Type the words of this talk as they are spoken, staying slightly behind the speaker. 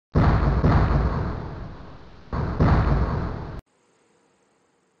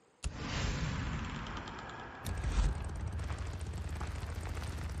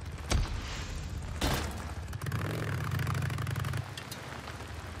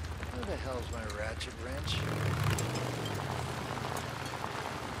the hell's my ratchet wrench?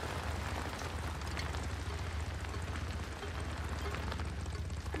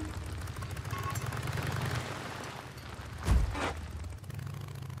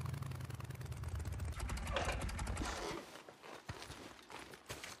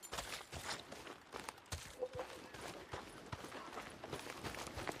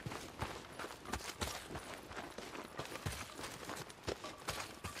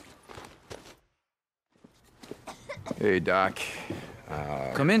 Hey, Doc.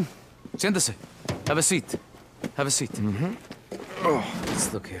 Come in. Siéntese. Have a seat. Have a seat. Mm-hmm. Oh,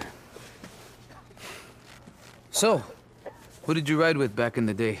 let's look here. So, who did you ride with back in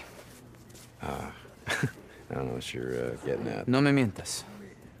the day? I don't know what you're getting at. No me mientas.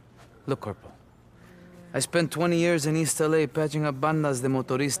 Look, Corporal. I spent 20 years in East LA patching up bandas de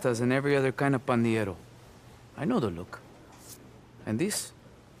motoristas and every other kind of pandillero. I know the look. And this?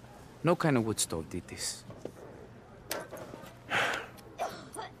 No kind of wood stove did this.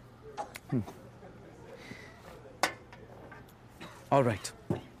 All right.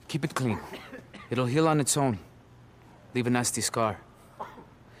 Keep it clean. It'll heal on its own. Leave a nasty scar.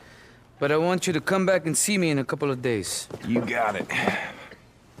 But I want you to come back and see me in a couple of days. You got it.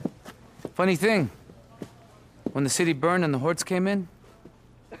 Funny thing. When the city burned and the hordes came in,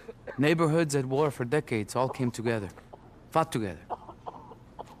 neighborhoods at war for decades all came together. Fought together.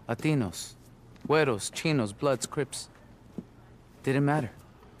 Latinos, Güeros, Chinos, Bloods, Crips. Didn't matter.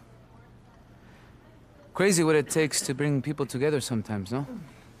 Crazy what it takes to bring people together sometimes, no?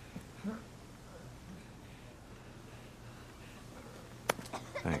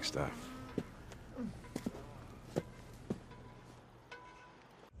 Thanks, Doc.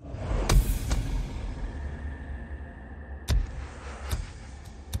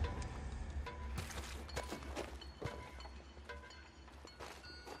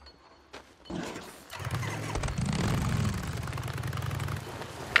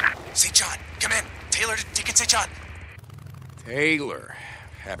 St. John, come in. Taylor to Deacon St. John. Taylor.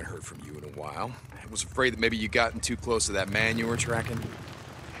 Haven't heard from you in a while. I was afraid that maybe you gotten too close to that man you were tracking.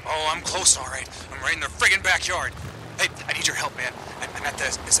 Oh, I'm close, all right. I'm right in their friggin' backyard. Hey, I need your help, man. I'm at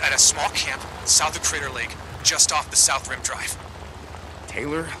a small camp south of Crater Lake, just off the South Rim Drive.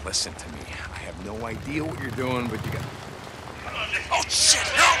 Taylor, listen to me. I have no idea what you're doing, but you got... Oh, shit!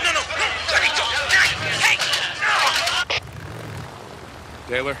 No! Let me go! Hey!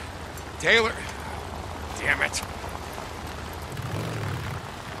 Taylor? Taylor! Damn it.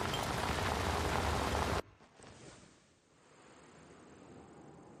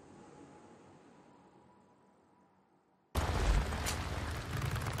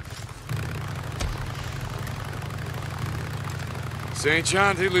 St.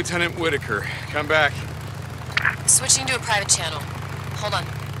 John to Lieutenant Whitaker. Come back. Switching to a private channel. Hold on.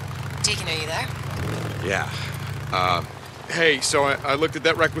 Deacon, are you there? Yeah. Hey, so I looked at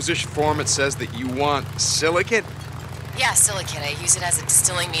that requisition form. It says that you want silicate? Yeah, silicate. I use it as a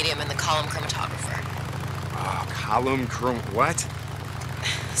distilling medium in the column chromatographer. Oh, column what?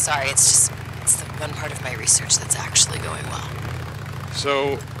 Sorry, it's the one part of my research that's actually going well.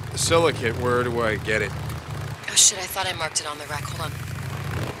 So, silicate, where do I get it? Oh shit, I thought I marked it on the rack. Hold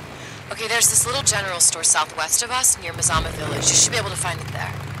on. Okay, there's this little general store southwest of us near Mazama Village. You should be able to find it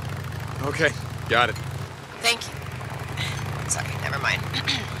there. Okay, got it. Thank you. Sorry, never mind.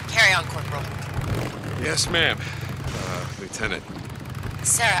 Carry on, Corporal. Yes, ma'am. Lieutenant.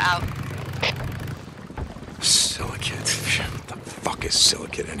 Sarah out. Silicate. What the fuck is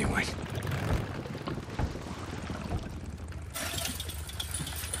silicate anyway?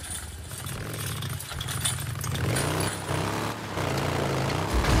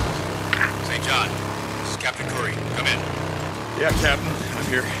 St. John, this is Captain Curry. Come in. Yeah, Captain. I'm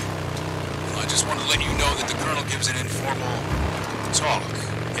here. I just want to let you know that the Colonel gives an informal talk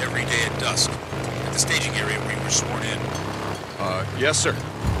every day at dusk at the staging area where you were sworn in. Yes, sir.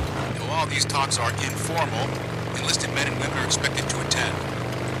 And while these talks are informal, enlisted men and women are expected to attend.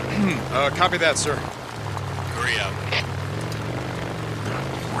 Copy that, sir. Hurry up.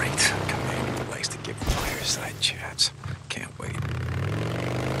 Great. Commander likes to give fireside chats. Can't wait.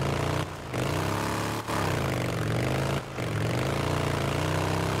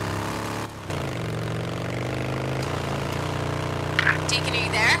 Deacon, are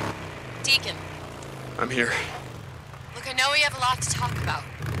you there? Deacon. I'm here. Look, I know we have a lot to talk about.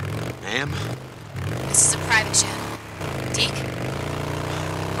 Ma'am? This is a private channel. Deke,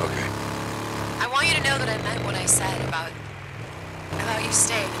 Okay. I want you to know that I meant what I said about you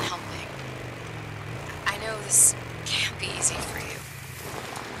staying and helping. I know this can't be easy for you,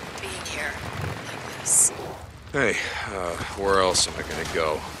 being here like this. Hey, where else am I gonna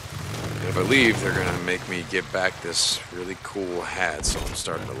go? And if I leave, they're gonna make me give back this really cool hat, so I'm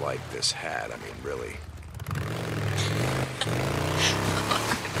starting to like this hat. I mean, really.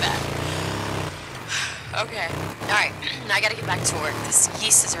 Okay. Alright, I gotta get back to work. This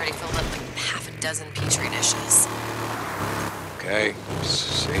yeast has already filled up like half a dozen petri dishes. Okay,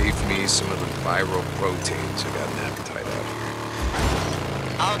 save me some of the viral proteins. I got an appetite out here.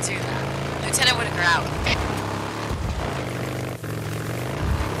 I'll do that. Lieutenant Whitaker out.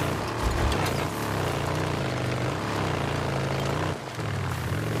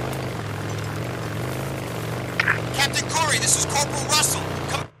 Captain Corey, this is Corporal Russell.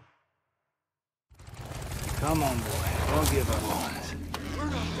 Come on, boy. Don't give up on us.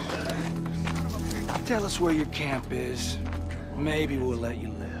 Tell us where your camp is. Maybe we'll let you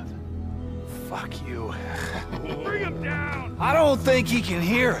live. Fuck you. Bring him down! I don't think he can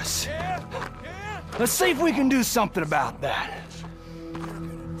hear us. Let's see if we can do something about that.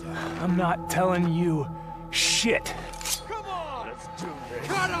 I'm not telling you shit. Come on! Let's do this.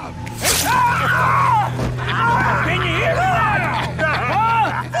 Cut him! Can you hear that?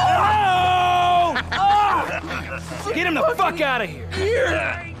 Get him the fuck out of here!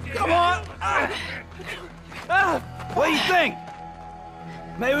 Here! Come on! What do you think?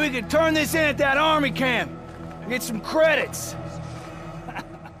 Maybe we could turn this in at that army camp. Get some credits.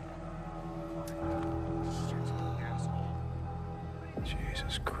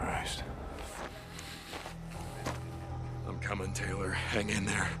 Jesus Christ. I'm coming, Taylor. Hang in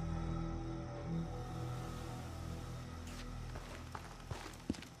there.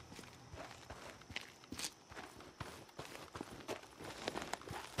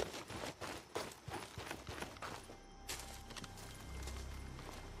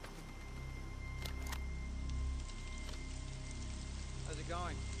 How's it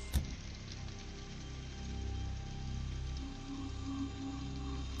going?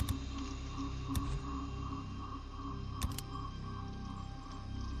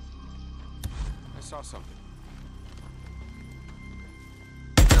 I saw something.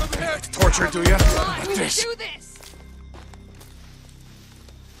 Torture, do ya? Like this. Do this!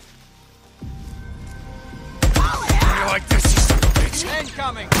 How do you like this, you son of a bitch?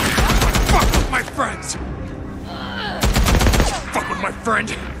 Incoming! Fuck with my friends! Fuck with my friend!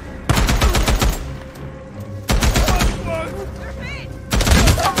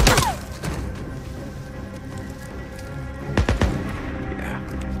 Yeah.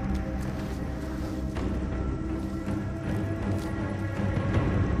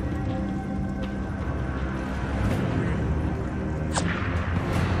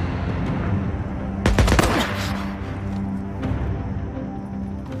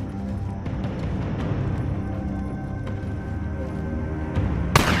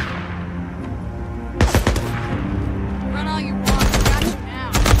 Run all you want. I got you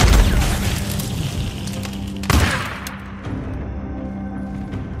now.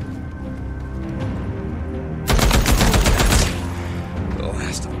 The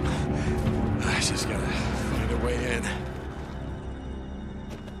last of them. I just gotta find a way in.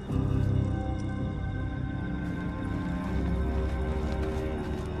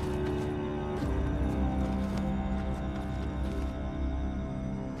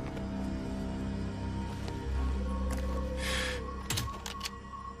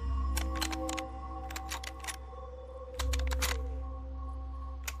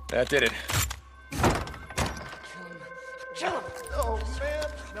 That did it. Kill him! No, man!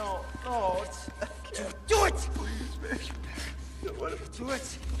 No, no, it's... Do it! Please, man. Do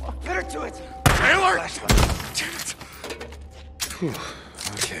it! Better do it! Taylor! Damn it. Whew.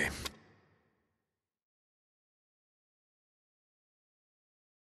 Okay.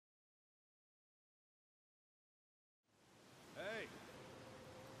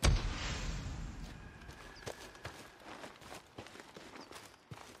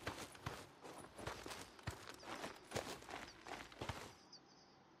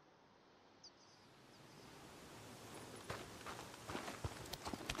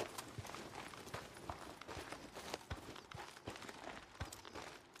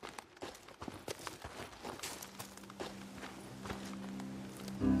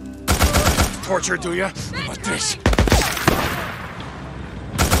 Torture, do ya? Like this.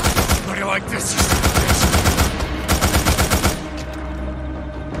 How do you like this, you son of a bitch?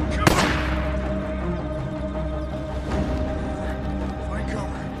 Come on! Find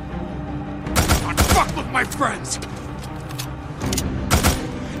cover. Don't fuck with my friends!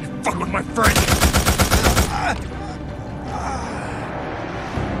 Fuck with my friend!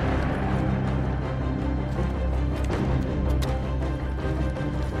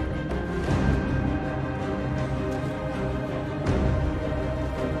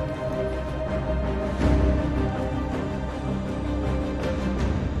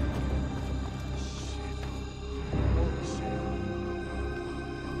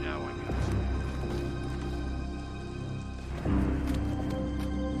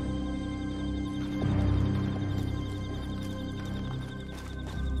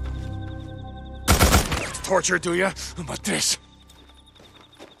 torture, do you? But this...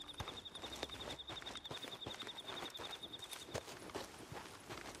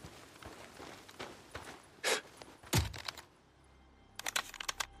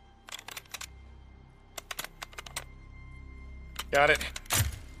 Got it.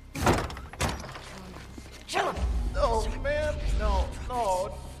 Kill him! No, man. No,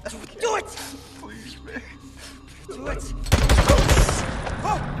 no. Do it! Please, man. Do it.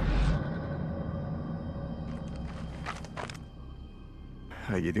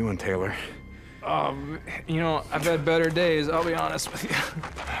 How you doing, Taylor? You know, I've had better days, I'll be honest with you.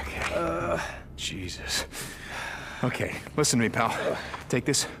 Okay. Jesus. Okay, listen to me, pal. Take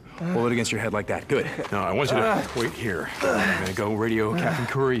this, hold it against your head like that. Good. Now, I want you to wait here. I'm gonna go radio Captain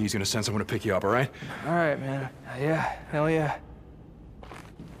Curry. He's gonna send someone to pick you up, all right? All right, man. Yeah, hell yeah.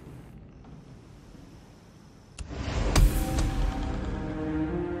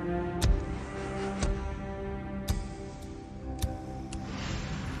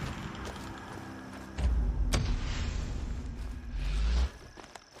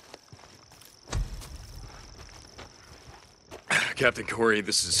 Captain Corey,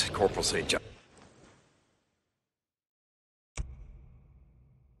 this is Corporal St. John.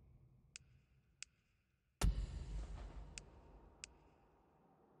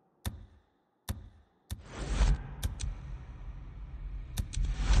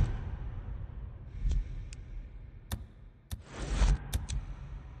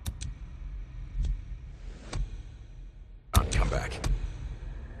 Come back.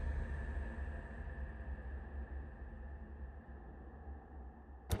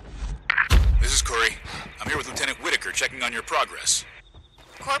 This is Curry. I'm here with Lieutenant Whitaker, checking on your progress.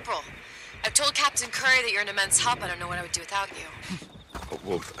 Corporal, I've told Captain Curry that you're an immense help. I don't know what I would do without you. Oh,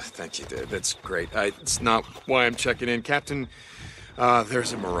 well, thank you, Dad. That's great. It's not why I'm checking in. Captain,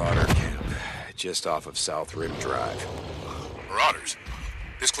 there's a Marauder camp just off of South Rim Drive. Marauders?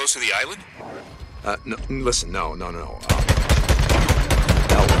 This close to the island? No, listen, no.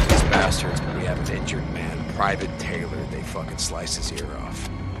 These bastards, we have an injured man, Private Taylor. They fucking sliced his ear off.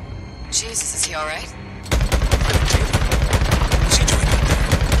 Jesus, is he all right? What's he doing out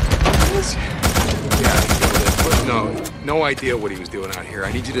there? Yeah, no idea what he was doing out here.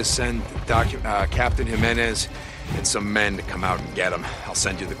 I need you to send Captain Jimenez and some men to come out and get him. I'll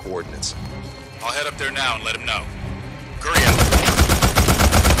send you the coordinates. I'll head up there now and let him know. Curry out.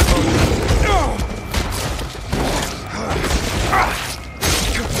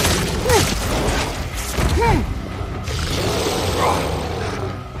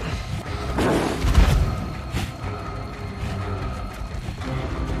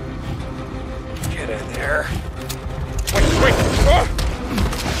 Get in there. Wait!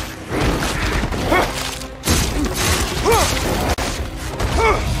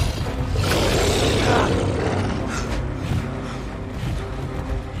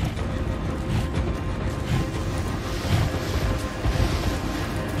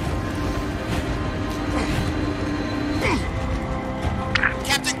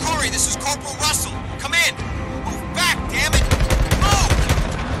 Captain Corey, this is Corporal Russell. Come in. Move back, damn it. Move!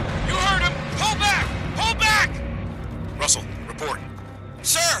 You heard him! Pull back! Pull back! Russell, report.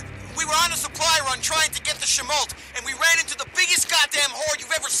 Sir, we were on a supply run trying to get the Schmaltz, and we ran into the biggest goddamn horde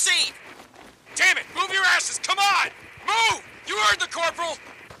you've ever seen. Damn it! Move your asses! Come on! Move! You heard the corporal!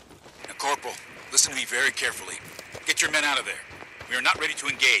 Now, Corporal, listen to me very carefully. Get your men out of there. We are not ready to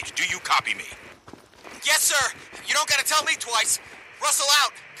engage. Do you copy me? Yes, sir. You don't gotta tell me twice. Russell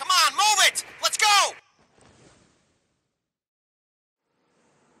out. Come on, move it! Let's go!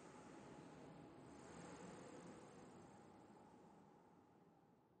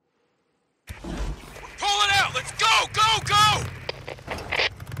 Pull it out! Let's go! Go!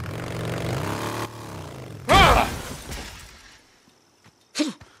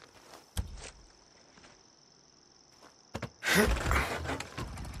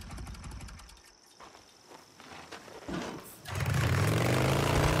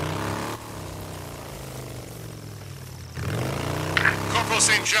 Corporal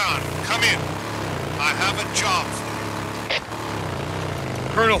St. John, come in. I have a job for you.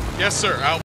 Colonel, yes, sir. Out.